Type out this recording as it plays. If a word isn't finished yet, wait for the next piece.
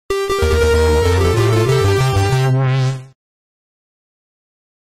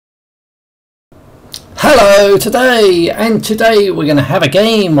Hello today we're going to have a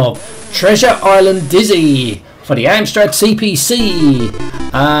game of Treasure Island Dizzy for the Amstrad CPC.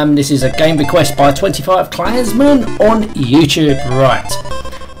 This is a game request by 25 Clansman on YouTube. Right,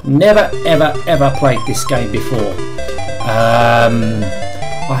 never ever played this game before. I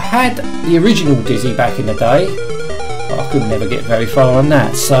had the original Dizzy back in the day, but I could never get very far on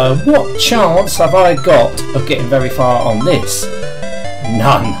that. So what chance have I got of getting very far on this?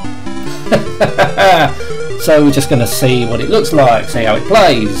 None. So we're just going to see what it looks like, see how it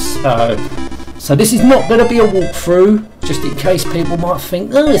plays. So this is not going to be a walkthrough, just in case people might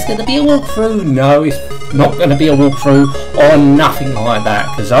think, oh, it's going to be a walkthrough. No, it's not going to be a walkthrough or nothing like that,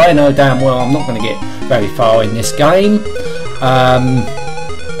 because I know damn well I'm not going to get very far in this game.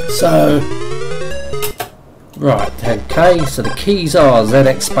 Right, okay, so the keys are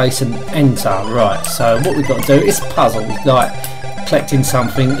ZX space and enter. Right, so what we've got to do is puzzle, like collecting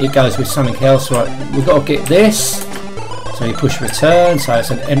something, it goes with something else. Right, we've got to get this, so you push return, so it's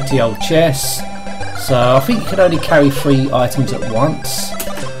an empty old chest. So I think you can only carry 3 items at once.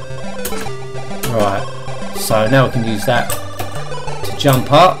 Right, so now we can use that to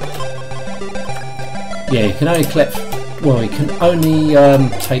jump up. Yeah, you can only collect, well, you can only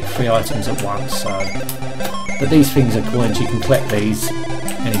take 3 items at once. So, but these things are coins, you can collect these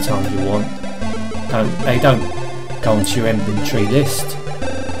anytime you want. They don't go onto your inventory list.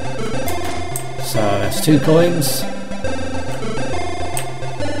 So that's 2 coins.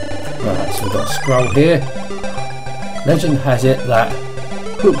 Right, so we've got a scroll here. Legend has it that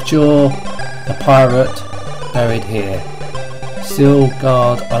Hookjaw, the pirate, buried here, still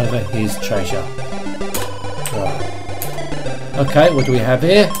guard over his treasure. Right. Okay, what do we have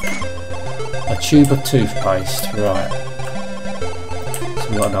here? A tube of toothpaste. Right. So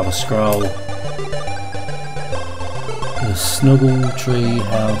we've got another scroll. The Snuggle Tree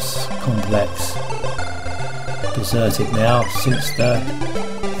House Complex. Deserted now since the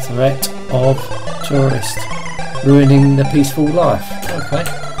threat of tourists ruining the peaceful life. Okay.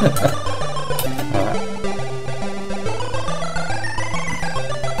 Alright.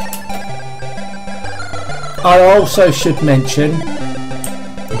 I also should mention,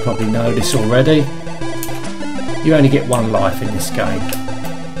 you probably know this already, you only get 1 life in this game.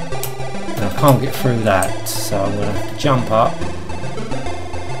 And I can't get through that, so I'm going to have to jump up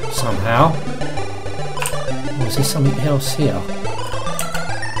somehow. Or is there something else here?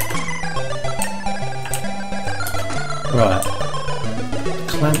 Right.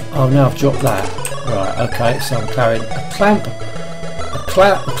 Clamp. Oh, now I've dropped that. Right. Okay. So I'm carrying a clump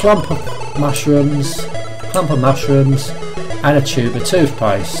of mushrooms, and a tube of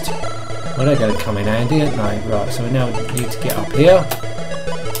toothpaste. Well, they're going to come in handy, aren't they? Right. So we now need to get up here.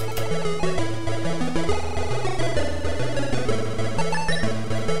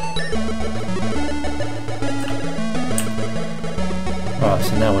 Right,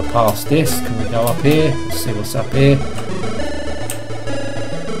 so now we're past this. Can we go up here? Let's see what's up here.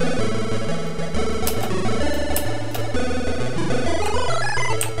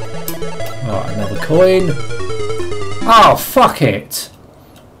 Right, another coin. Oh, fuck it!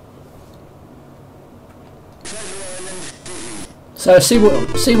 So see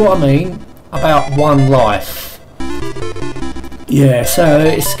what I mean about 1 life. Yeah, so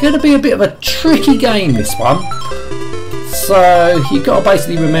it's going to be a bit of a tricky game, this one. So you've got to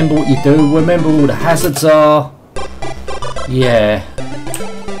basically remember what you do, remember all the hazards are. Yeah.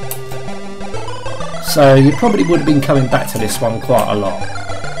 So you probably would have been coming back to this one quite a lot.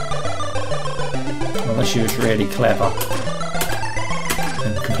 Unless you was really clever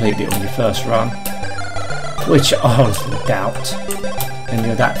and completed it on your first run. Which I honestly doubt. And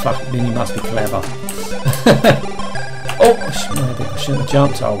you're that fucking, then you must be clever. Oh, maybe I shouldn't have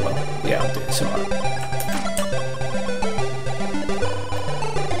jumped. Oh well, yeah, I'll do it, it's alright.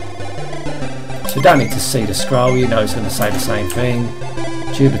 So you don't need to see the scroll, you know it's going to say the same thing.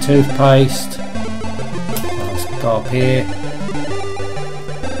 Tube of toothpaste. Let's go up here.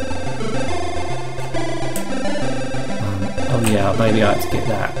 Oh yeah, maybe I have to get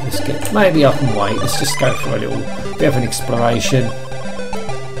that. Maybe I can wait. Let's just go for a little bit of an exploration.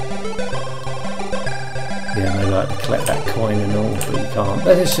 Yeah, maybe I have to collect that coin and all, but you can't.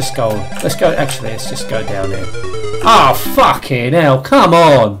 But let's just go. Actually, let's just go down here. Oh, fucking hell, come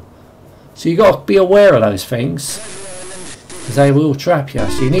on! So you got to be aware of those things, because they will trap you.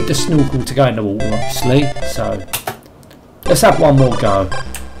 So you need the snorkel to go in the water, obviously. So let's have one more go.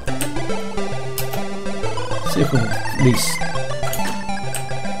 See if we can at least.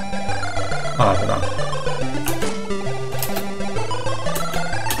 I don't know.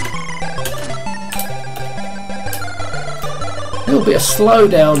 A little bit of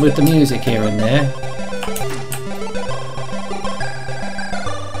slowdown with the music here and there.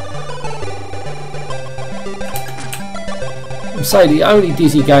 I'd say the only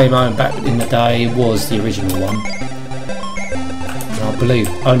Dizzy game I owned back in the day was the original one. And I believe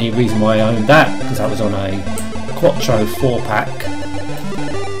the only reason why I owned that because that was on a Quattro 4-pack.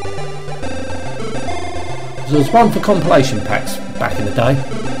 So there was one for compilation packs back in the day.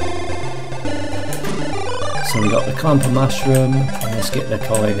 So we got the clump of mushroom, and let's get the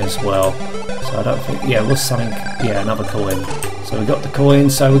coin as well. So I don't think, yeah, it was something, yeah, another coin. So we got the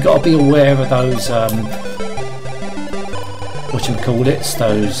coin, so we've got to be aware of those, whatchamacallits,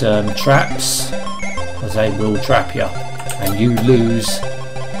 those traps, as they will trap you, and you lose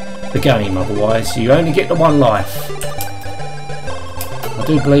the game otherwise. You only get the one life. I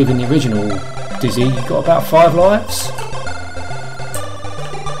do believe in the original Dizzy, you got about 5 lives.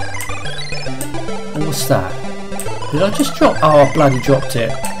 And what's that? Did I just drop? Oh, I bloody dropped it.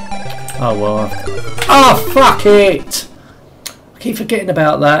 Oh well. Oh, fuck it! I keep forgetting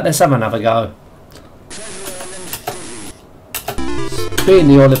about that. Let's have another go. Being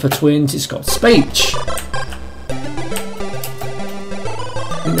the Oliver twins, it's got speech. I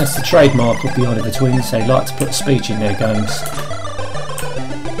think that's the trademark of the Oliver twins. They like to put speech in their games.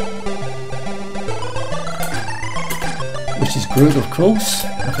 Which is good, of course.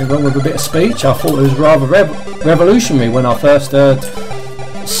 Nothing wrong with a bit of speech. I thought it was rather revolutionary when I first heard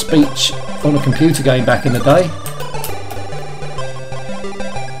speech on a computer game back in the day.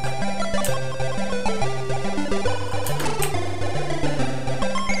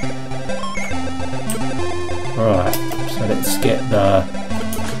 Right, so let's get the...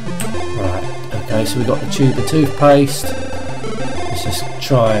 Right, okay, so we've got the tube of toothpaste. Let's just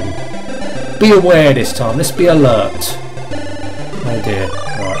try and be aware this time. Let's be alert. Oh dear.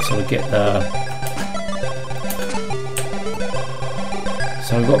 Right, so we get the...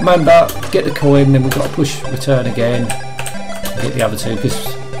 So we've got Mamba, get the coin, then we've got to push return again, get the other two,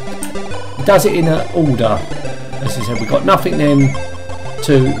 because it does it in an order. As I said, we've got nothing, then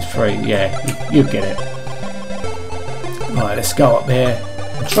 2, 3, yeah, you get it. Right, let's go up there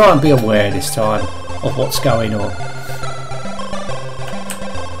and try and be aware this time of what's going on.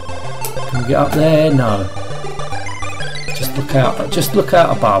 Can we get up there? No. Just look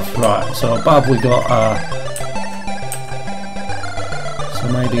out above. Right, so above we got so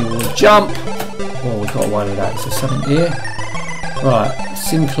maybe we'll jump. Oh, we got away with that. Is there something here? Right,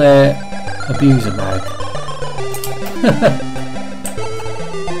 Sinclair Abuser Mag.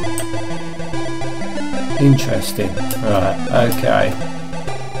 Interesting. Right, okay.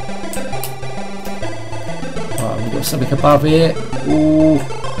 Right, we've got something above here. Ooh.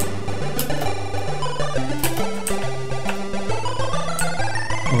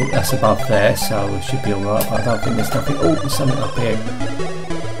 Oh, that's above there, so we should be alright, but I don't think there's nothing. Oh, there's something up here.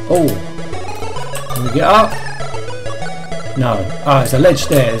 Oh, can we get up? No. Oh, there's a ledge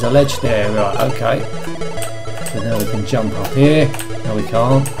there, there's a ledge there, right, okay. So now we can jump up here. No, we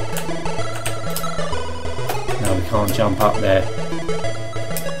can't. No, we can't jump up there.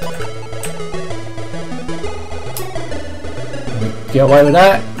 Can we get away with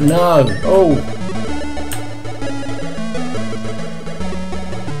that? No. Oh.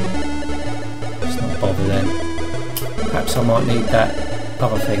 Bother then. Perhaps I might need that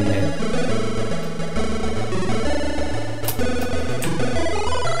other thing then.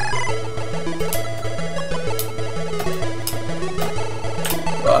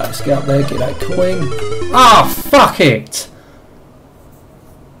 Right, let's get up there, get that coin. Ah, oh, fuck it!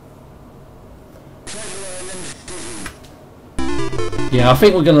 Yeah, I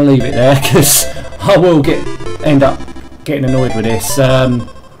think we're going to leave it there because I will end up getting annoyed with this.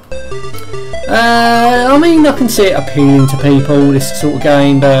 I mean, I can see it appealing to people, this sort of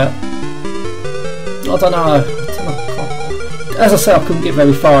game, but I don't know. As I said, I couldn't get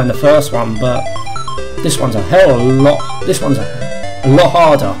very far in the first one, but this one's a hell of a lot. This one's a lot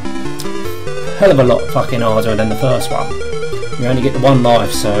harder. Hell of a lot fucking harder than the first one. You only get the one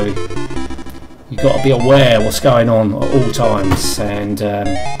life, so you've got to be aware of what's going on at all times and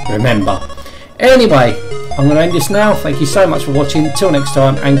remember. Anyway, I'm going to end this now. Thank you so much for watching. Till next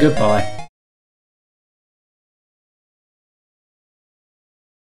time, and goodbye.